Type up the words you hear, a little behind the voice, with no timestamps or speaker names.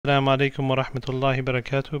السلام عليكم ورحمة الله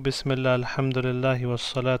وبركاته. Bismillah, alhamdulillah,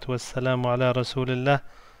 wassalatu wassalamu ala rasulillah.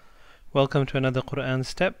 Welcome to another Quran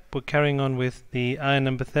step. We're carrying on with the ayah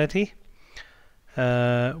number 30.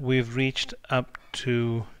 We've reached up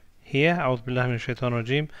to here. أعوذ بالله من الشيطان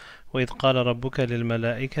الرجيم. وإذ قال ربك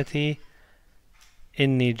للملائكة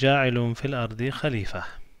إني جاعل في الأرض خليفة.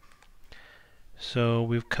 So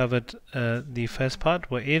we've covered the first part,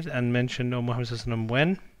 وإذ, and mentioned, O Muhammad sallallahu alaihi wasallam,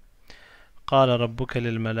 when. قال ربك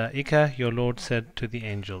للملائكة, your Lord said to the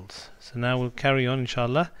angels. So now we'll carry on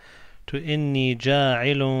inshallah to إني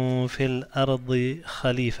جاعل في الأرض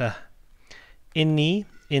خليفة. إني,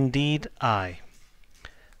 indeed I.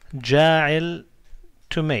 جاعل,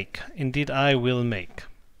 to make, indeed I will make.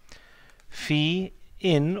 في,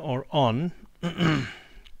 in or on.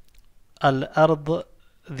 الأرض,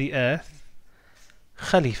 the earth.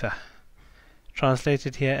 خليفة,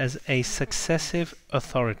 translated here as a successive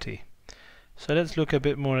authority. So let's look a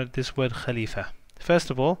bit more at this word Khalifa.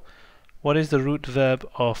 First of all, what is the root verb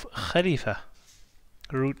of Khalifa?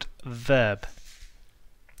 Root verb.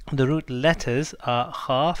 The root letters are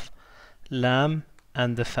Khaf, Lam,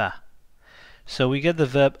 and the Fa. So we get the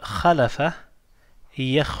verb Khalafa,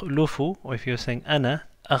 Yakhlufu, or if you're saying Ana,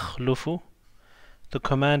 Akhlufu. The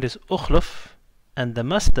command is Ukhluf, and the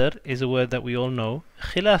masdar is a word that we all know,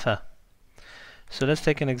 Khilafa. So let's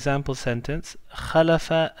take an example sentence.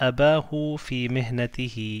 خلف أباه في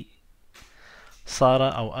مهنته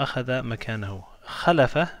صار أو أخذ مكانه.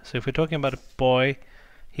 خلف, so if we're talking about a boy,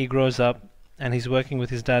 he grows up and he's working with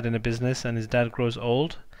his dad in a business, and his dad grows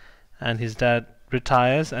old and his dad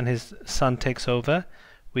retires and his son takes over,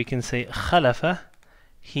 we can say خلف,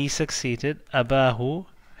 he succeeded, أباه,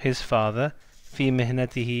 his father, في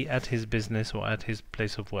مهنته, at his business or at his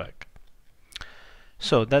place of work.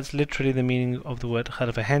 So that's literally the meaning of the word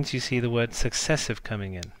khalifa. Hence you see the word successive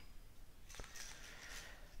coming in.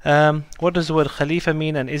 What does the word khalifa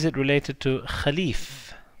mean, and is it related to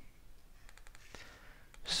khalif?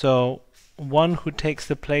 So one who takes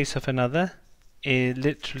the place of another, it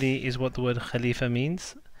literally is what the word khalifa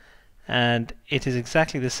means, and it is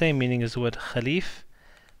exactly the same meaning as the word khalif,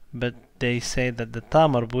 but they say that the ta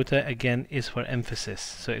marbuta again is for emphasis.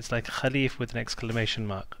 So it's like khalif with an exclamation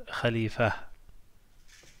mark, khalifa.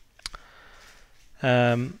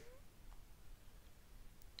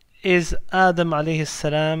 Is Adam alayhi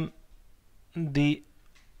salam the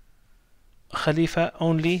Khalifa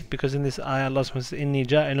only? Because in this ayah Allah says Inni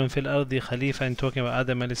ja'ilun fil ardi Khalifa, and talking about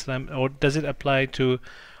Adam alayhi salam, or does it apply to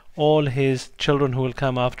all his children who will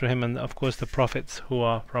come after him, and of course the prophets who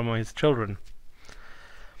are from his children?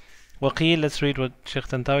 وقيل, let's read what Shaykh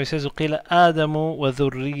Tantawi says. وقيل آدم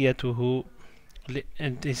وذريته,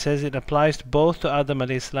 and he says it applies to both to Adam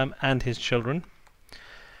alayhi salam and his children.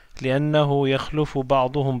 لأنه يخلف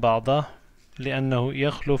بعضهم بعضا لأنه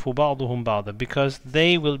يخلف بعضهم بعضا, because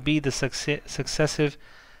they will be the successive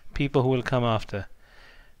people who will come after.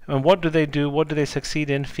 And what do they do? What do they succeed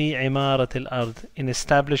in? في عمارة الأرض, in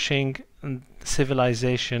establishing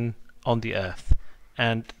civilization on the earth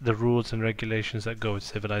and the rules and regulations that go with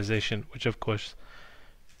civilization, which of course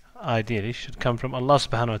ideally should come from Allah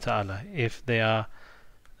subhanahu wa ta'ala if they are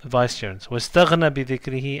vicegerents. وَاسْتَغْنَى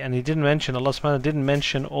بِذِكْرِهِ, and he didn't mention, Allah subhanahu wa ta'ala didn't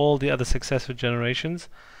mention all the other successive generations.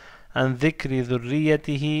 And ذِكْرِ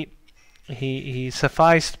ذُرِّيَّتِهِ, he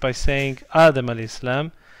sufficed by saying Adam alayhi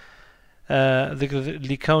salam, ذِكْرِ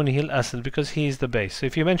لِكَوْنِهِ الْأَصْلِ, because he is the base. So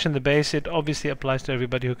if you mention the base, it obviously applies to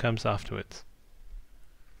everybody who comes afterwards.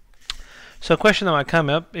 So a question that might come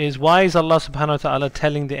up is, why is Allah subhanahu wa ta'ala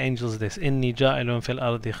telling the angels this? إِنِّي جَائِلٌ فِي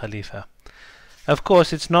الْأَرْضِ خَلِيفَةً. Of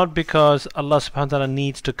course, it's not because Allah subhanahu wa ta'ala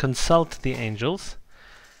needs to consult the angels,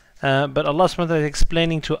 but Allah subhanahu wa ta'ala is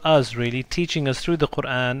explaining to us, really, teaching us through the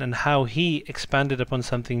Quran and how He expanded upon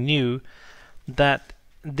something new, that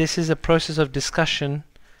this is a process of discussion,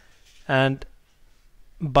 and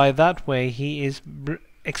by that way He is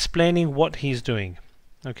explaining what He's doing,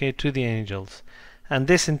 okay, to the angels. And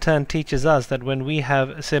this in turn teaches us that when we have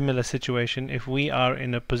a similar situation, if we are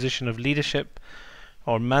in a position of leadership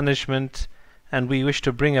or management, and we wish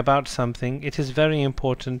to bring about something, it is very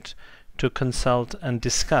important to consult and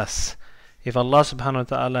discuss. If Allah subhanahu wa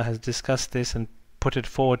ta'ala has discussed this and put it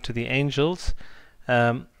forward to the angels,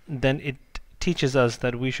 then it teaches us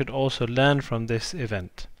that we should also learn from this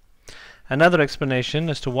event. Another explanation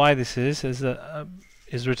as to why this is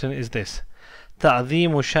written is this: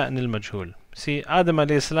 تَعْظِيمُ شَأْنِ الْمَجْهُولِ. See, Adam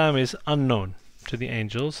alayhi salam is unknown to the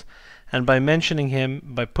angels, and by mentioning him,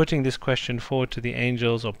 by putting this question forward to the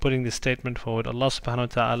angels, or putting this statement forward, Allah subhanahu wa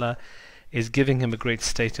ta'ala is giving him a great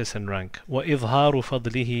status and rank. وَإِظْهَارُ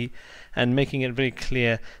فَضْلِهِ, and making it very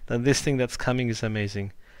clear that this thing that's coming is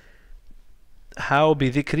amazing. how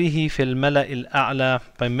بذكره في الملأ الأعلى,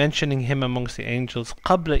 by mentioning him amongst the angels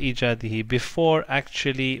قبل إيجاده, before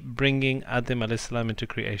actually bringing Adam alayhi salam into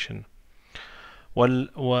creation.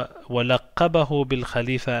 وَلَقَّبَهُ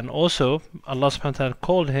بِالْخَلِيفَةِ, and also Allah subhanahu wa ta'ala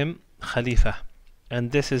called him Khalifa,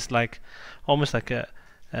 and this is like almost like a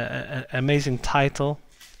amazing title.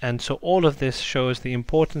 And so all of this shows the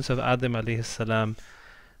importance of Adam alayhi salam,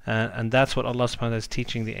 and that's what Allah subhanahu wa ta'ala is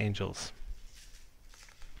teaching the angels.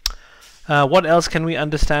 What else can we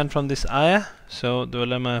understand from this ayah? So the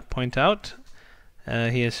ulama point out,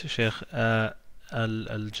 here's Shaykh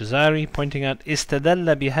al-Jazari pointing out,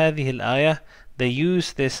 استدل بهذه الآية, they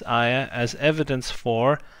use this ayah as evidence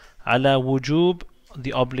for على وجوب,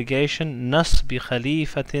 the obligation, نصب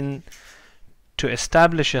خليفة, to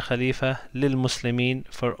establish a Khalifa, للمسلمين,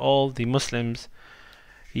 for all the Muslims,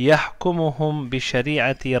 يحكمهم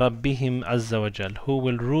بشريعة ربهم عز وجل, who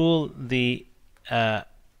will rule the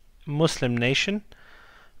Muslim nation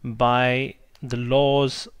by the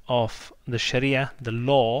laws of the Sharia, the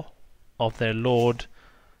law of their Lord,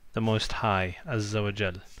 the Most High, Azza wa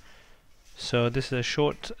Jal. So this is a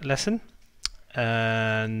short lesson,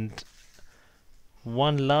 and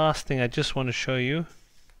one last thing I just want to show you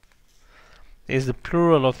is the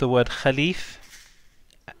plural of the word Khalif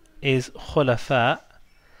is Khulafa,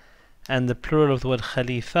 and the plural of the word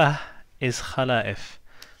Khalifa is Khalaif,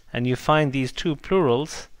 and you find these two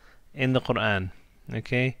plurals in the Quran.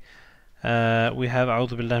 Okay, we have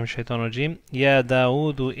أعوذ بالله من الشيطان الرجيم يا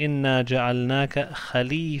داود إنا جعلناك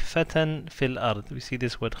خليفة في الأرض. We see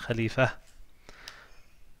this word Khalifa.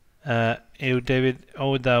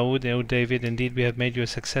 O David, indeed we have made you a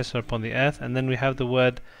successor upon the earth. And then we have the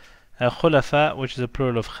word Khulafa, which is a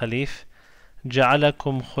plural of Khalif.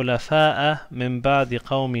 جعلكم خلفاء من بعد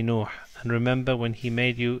قوم نوح. And remember when he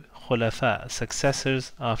made you Khulafa,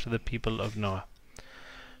 successors after the people of Noah.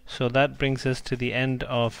 So that brings us to the end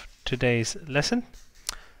of today's lesson.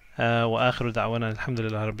 وآخر دعوانا الحمد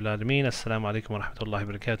لله رب العالمين. السلام عليكم ورحمة الله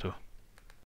وبركاته.